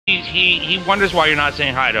He wonders why you're not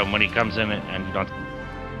saying hi to him when he comes in and you don't.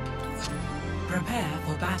 Prepare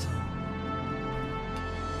for battle.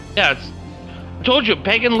 Yeah, I told you,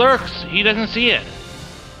 pagan lurks. He doesn't see it.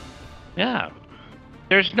 Yeah,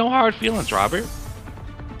 there's no hard feelings, Robert.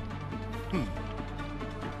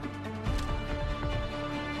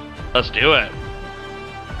 Let's do it.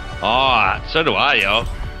 Oh, so do I, yo.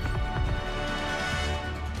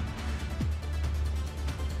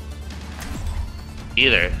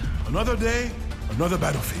 Either. Another day, another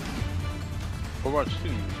battlefield. Overwatch 2,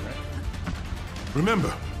 right?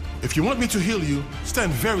 Remember, if you want me to heal you,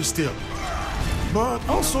 stand very still. But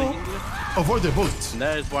also, avoid the bullets. And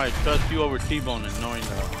that is why I trust you over T-Bone and knowing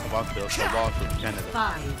about the laws of Canada.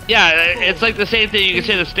 5. Yeah, it's like the same thing you can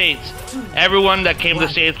say the States. Everyone that came to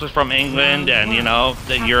the States was from England and, you know,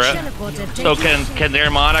 Europe. So can their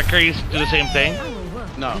monarchies do the same thing?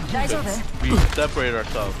 No, because we separate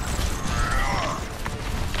ourselves.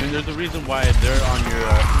 And there's a reason why they're on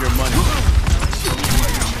your money.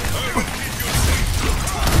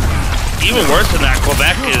 Even worse than that,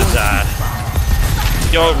 Quebec is,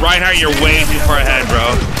 yo, Reinhardt, you're way too far ahead,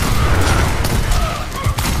 bro.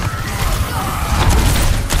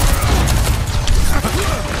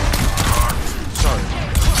 Sorry.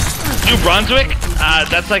 New Brunswick?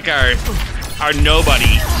 That's like our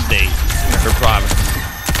nobody state or province.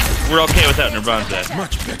 We're okay without New Brunswick.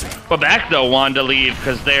 Much better. Quebec though wanted to leave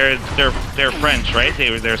because they're French, right?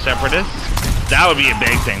 They're separatists. That would be a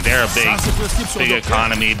big thing. They're a big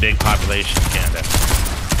economy, big population in Canada.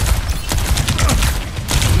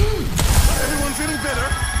 Everyone feeling better?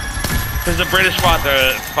 Because the British fought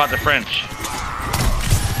the French.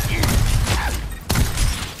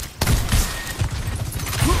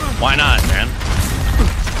 Why not, man?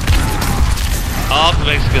 Oh,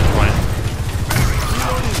 Quebec's a good point.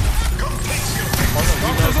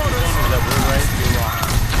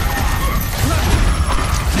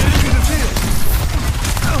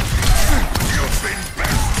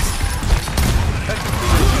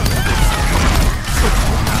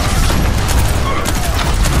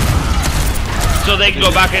 So they can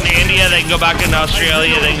go back into India, they can go back into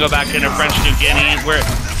Australia, they can go back into French New Guinea. Where?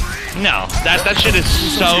 No, that shit is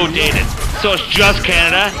so dated. So it's just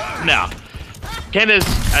Canada? No. Canada's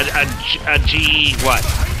a G what?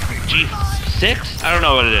 G6? I don't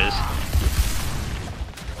know what it is.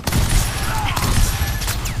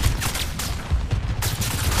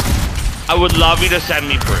 I would love you to send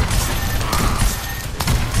me proof.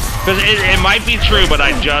 Because it might be true, but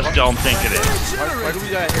I just don't think it is. Why do we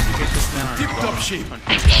gotta educate this man on Tip-top shape.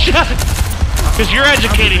 Because you're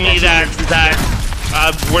educating me that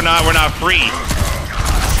we're not free.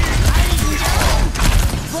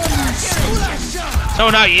 No,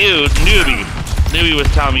 not you, Newbie. Newbie was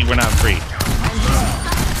telling me we're not free.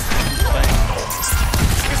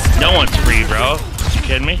 No one's free, bro. You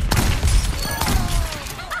kidding me?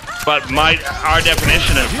 But our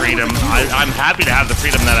definition of freedom, I'm happy to have the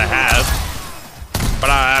freedom that I have,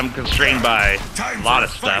 but I'm constrained by a lot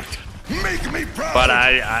of stuff. But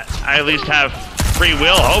I at least have free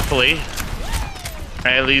will, hopefully.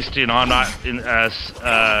 At least, you know, I'm not in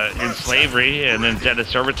slavery and in debt of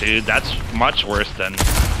servitude. That's much worse than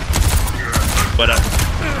what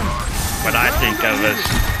I think of as.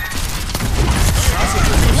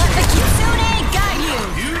 Let the Kitsune guide you.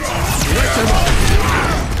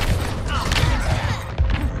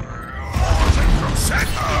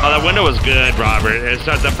 Oh, that window was good, Robert. It's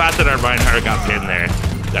the fact that our Reinhardt got pinned there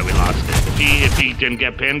that we lost it. If he didn't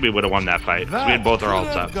get pinned, we would have won that fight. Because we had both our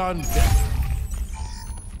ults up. I've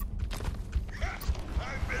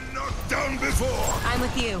been knocked down before. I'm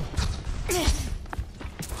with you.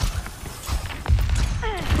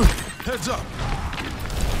 Heads up.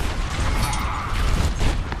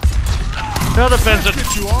 No defense of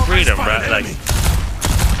freedom, bro. Like,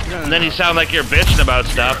 and then you sound like you're bitching about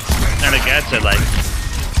stuff, and it gets it, like.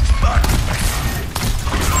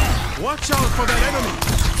 Watch out for that enemy.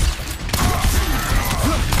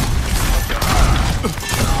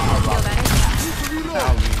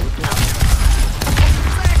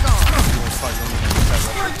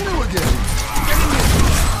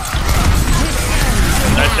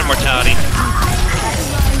 Nice immortality.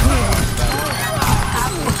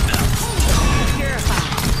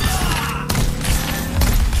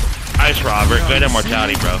 Nice, Robert. Good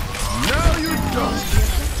immortality, bro. Now you don't.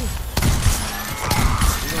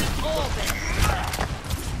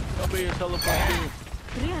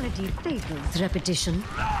 Reality favors repetition.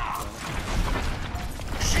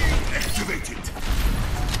 Shield activated.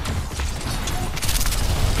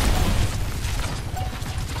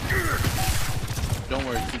 Don't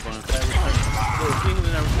worry, T-Bone. If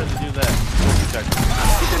England ever said to do that, we'll protect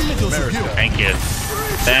America. Thank you.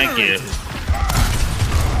 Thank you.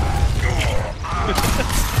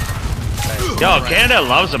 Yo, Canada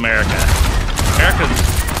loves America. Americans,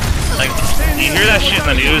 like, you hear that shit in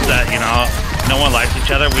the news that, you know, no one likes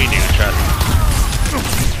each other? We do, trust me.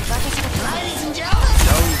 I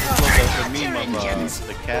always love the meme of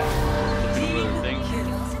the cat looking over the thing.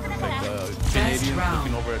 Like Canadians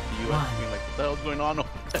looking over at the US being like, what the hell's going on over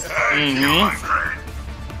there?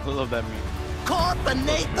 I love that meme.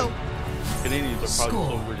 Canadians are probably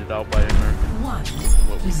so weirded out by Americans.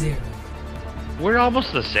 1-0. We're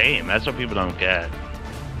almost the same. That's what people don't get.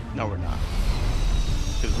 No, we're not.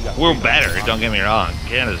 We're better, don't get me wrong.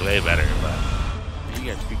 Canada's way better, but... You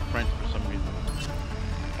guys speak French for some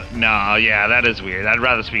reason. No, yeah, that is weird. I'd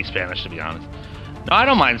rather speak Spanish, to be honest. No, I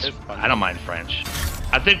don't mind French.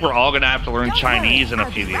 I think we're all gonna have to learn Chinese in a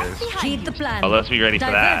few years. Heed the plan. Oh, let's be ready for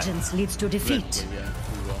that. Divergence leads to defeat. Yeah,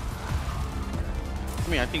 we will. I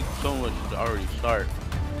mean, I think someone should already start.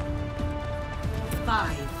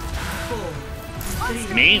 5, 4,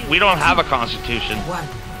 3. Me? We don't have a constitution. 1.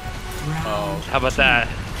 How about that?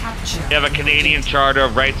 You have a Canadian Charter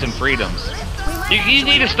of Rights and Freedoms. You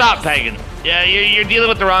need to stop, Pagan. Yeah, you're dealing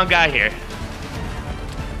with the wrong guy here.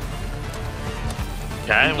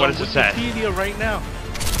 Okay, what does it say? Wikipedia right now.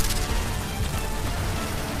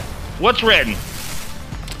 What's written?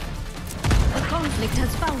 The conflict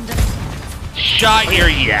has found us. Shut your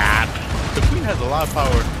yap. The Queen has a lot of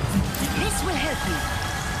power. This will help you.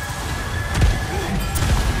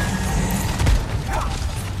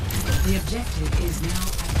 The objective is now.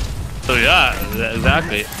 So yeah,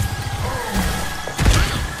 exactly.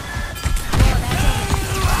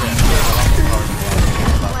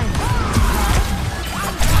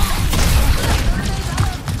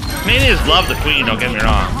 Canadians love the Queen, don't get me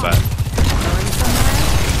wrong, but...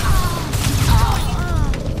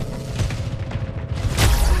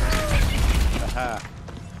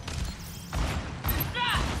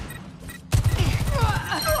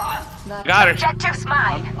 Got her. Objective's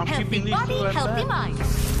mine. I'm Healthy keeping these body, two at healthy that. mind.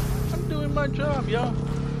 I'm doing my job, yo.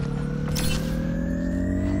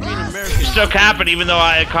 Being American. Still capping even though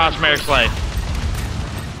it cost Merrick's life.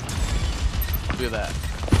 Do that.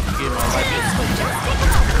 Give my life.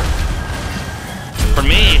 For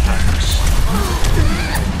me.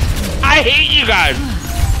 I hate you guys.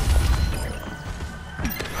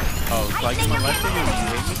 Oh, so I give my life to you? You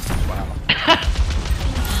hate me? Wow.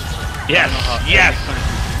 Yes, yes.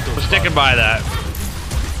 We're sticking by that.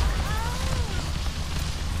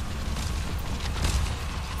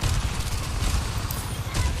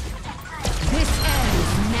 This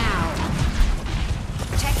ends now.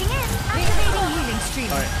 Checking in. Activating healing stream.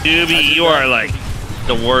 Doobie, you are like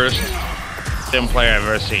the worst sim player I've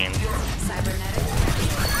ever seen. Cybernetic.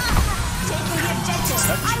 Taking the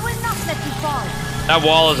objective. I will not let you fall. That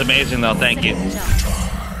wall is amazing though, thank you.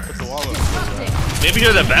 Put the wall up. Maybe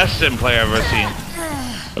you're the best sim player I've ever seen.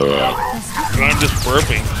 I'm just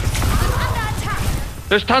burping.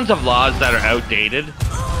 There's tons of laws that are outdated.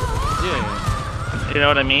 Yeah. You know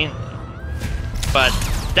what I mean? But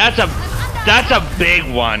that's a big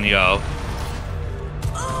one, yo.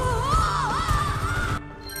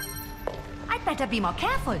 I'd better be more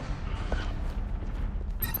careful.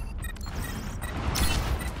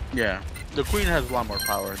 Yeah. The Queen has a lot more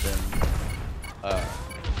power than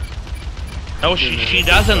No, she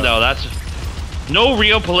doesn't though. That's no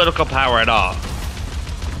real political power at all.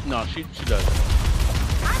 no, she does.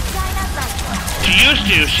 She used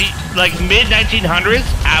to. She like mid 1900s,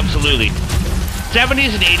 absolutely.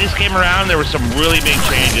 70s and 80s came around. There were some really big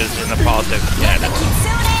changes in the politics of Canada. No.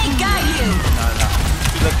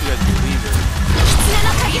 She lets you guys believe her.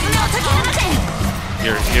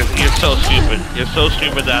 You're so stupid. You're so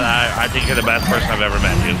stupid that I think you're the best person I've ever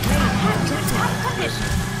met, dude. You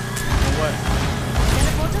know what?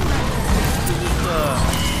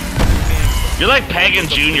 You're like Pagan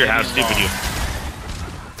Jr. How stupid you.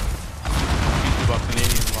 About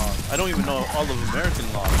Canadian laws. I don't even know all of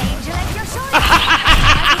American laws.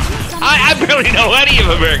 I barely know any of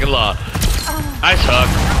American law. I suck.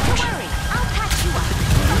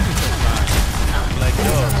 Like,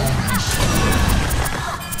 yo.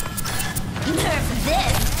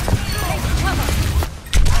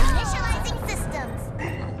 Initializing systems.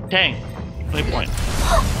 Dang. Play point.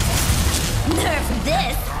 Nerf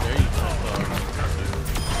this. There you go.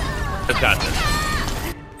 It's got this.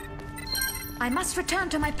 I must return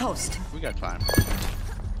to my post. We got time.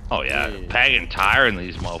 Oh yeah, Pagan tiring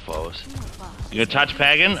these mofos. You gonna touch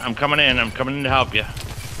Pagan? I'm coming in to help you.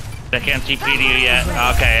 I can't TP to you yet.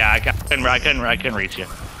 Okay, I couldn't reach you.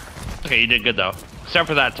 Okay, you did good though. Except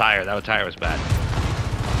for that tire. That tire was bad.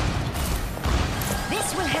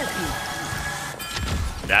 This will help you.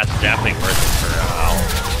 That's definitely worth it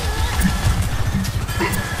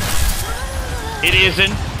for It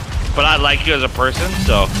isn't, but I like you as a person,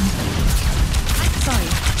 so. Sorry.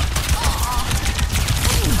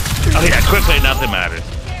 Oh yeah, quickly, nothing matters.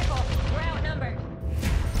 Careful, we're outnumbered.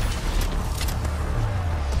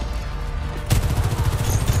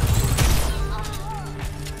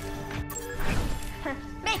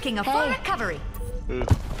 Making a full recovery.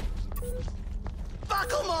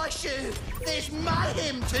 Buckle my shoe! There's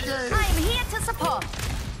mayhem to do! I'm here to support.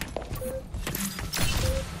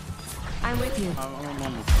 I'm with you. I'm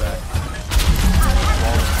almost back.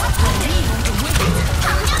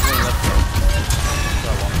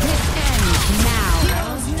 This ends now.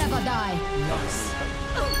 Heroes never die.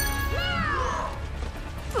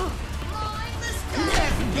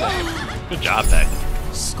 Good job, Beck.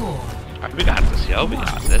 Score Alright, we got this, yo. We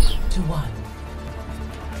got this. 2-1.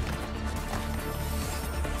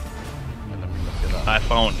 My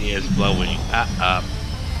phone is blowing up.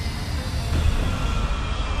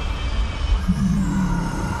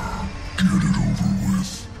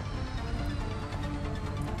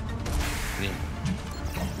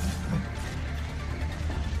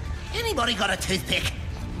 Anybody got a toothpick?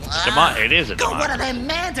 It is a Got one of democracy. them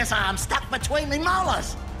mantis arms stuck between me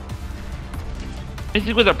molars.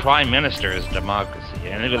 Anything with a prime minister is a democracy.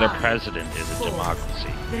 Anything with a president is a democracy.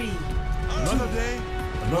 3. Another day,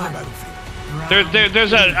 another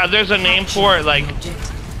battlefield. There's a name for it, like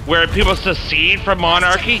where people secede from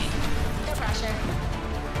monarchy. No pressure.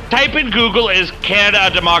 Type in Google, is Canada a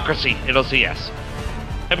democracy? It'll say yes.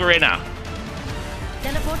 Type it right now.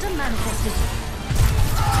 Teleporter manifested.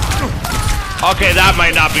 Okay, that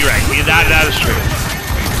might not be right. That is true.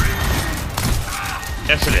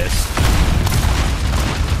 Yes, it is.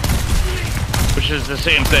 Which is the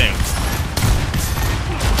same thing.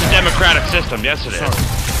 It's a democratic system. Yes, it is.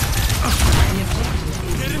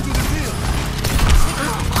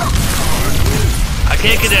 I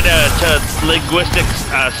can't get into linguistic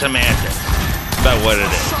semantics about what it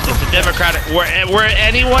is. It's a democratic, where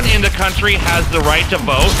anyone in the country has the right to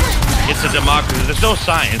vote. It's a democracy. There's no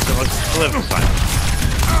science unless it's political science.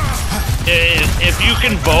 If you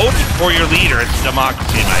can vote for your leader, it's a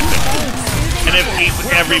democracy in my opinion. And if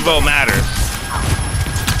every vote matters.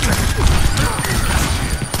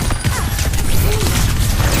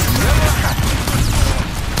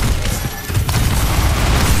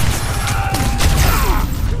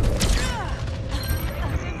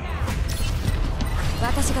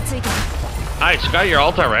 Alright, you got your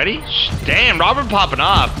ult already? Damn, Robert popping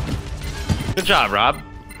off. Good job, Rob.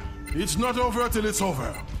 It's not over till it's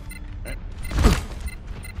over.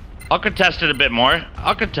 I'll contest it a bit more.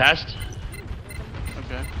 I'll contest.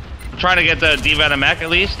 Okay. I'm trying to get the D-Venom mech at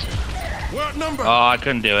least. What number? Oh, I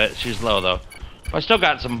couldn't do it. She's low though. I still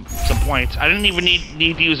got some points. I didn't even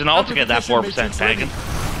need to use an ult to get that 4% pagan.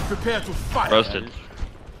 Prepare to fight. Roasted.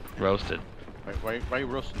 Roasted. Why are you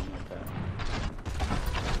roasting them like that?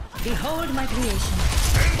 Behold my creation.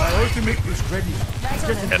 My ultimate is ready.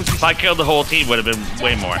 If I killed the whole team, would have been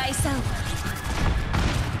way more. That's the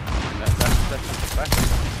fact.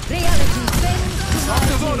 Reality bends to my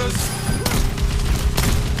Doctor's will. orders.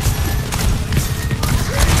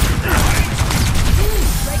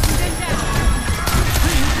 Breaking them down.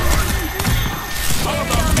 How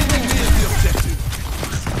about meeting me as the objective?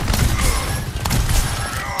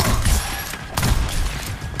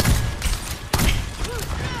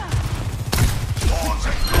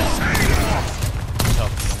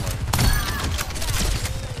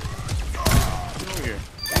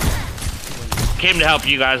 Came to help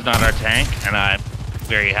you guys, not our tank, and I'm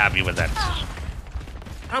very happy with that decision.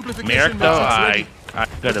 Merrick, though, I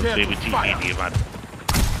could have maybe TP'd you, man.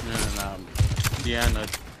 And Deanna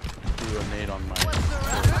threw a nade on my.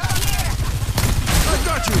 I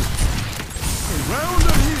got you. A round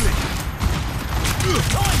of healing.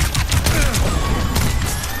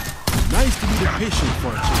 Nice to be the patient for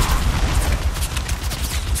a change.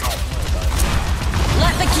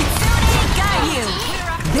 Let the Kitsune guide you.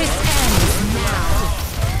 This ends now.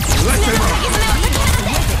 Let them out.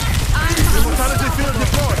 I'm Immortality field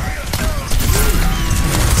deployed.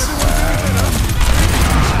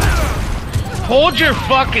 Hold your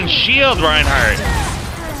fucking shield, Reinhardt.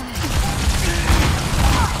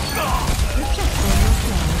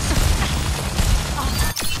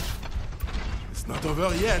 It's not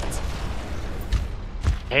over yet.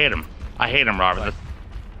 I hate him. I hate him, Robert.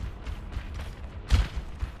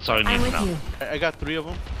 That's all you need I'm to with know. you. I got 3 of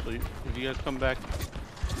them. So if you guys come back,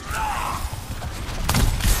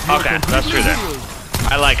 Okay, that's true then. I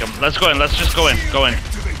I like him. Let's go in. Let's just go in. Go in.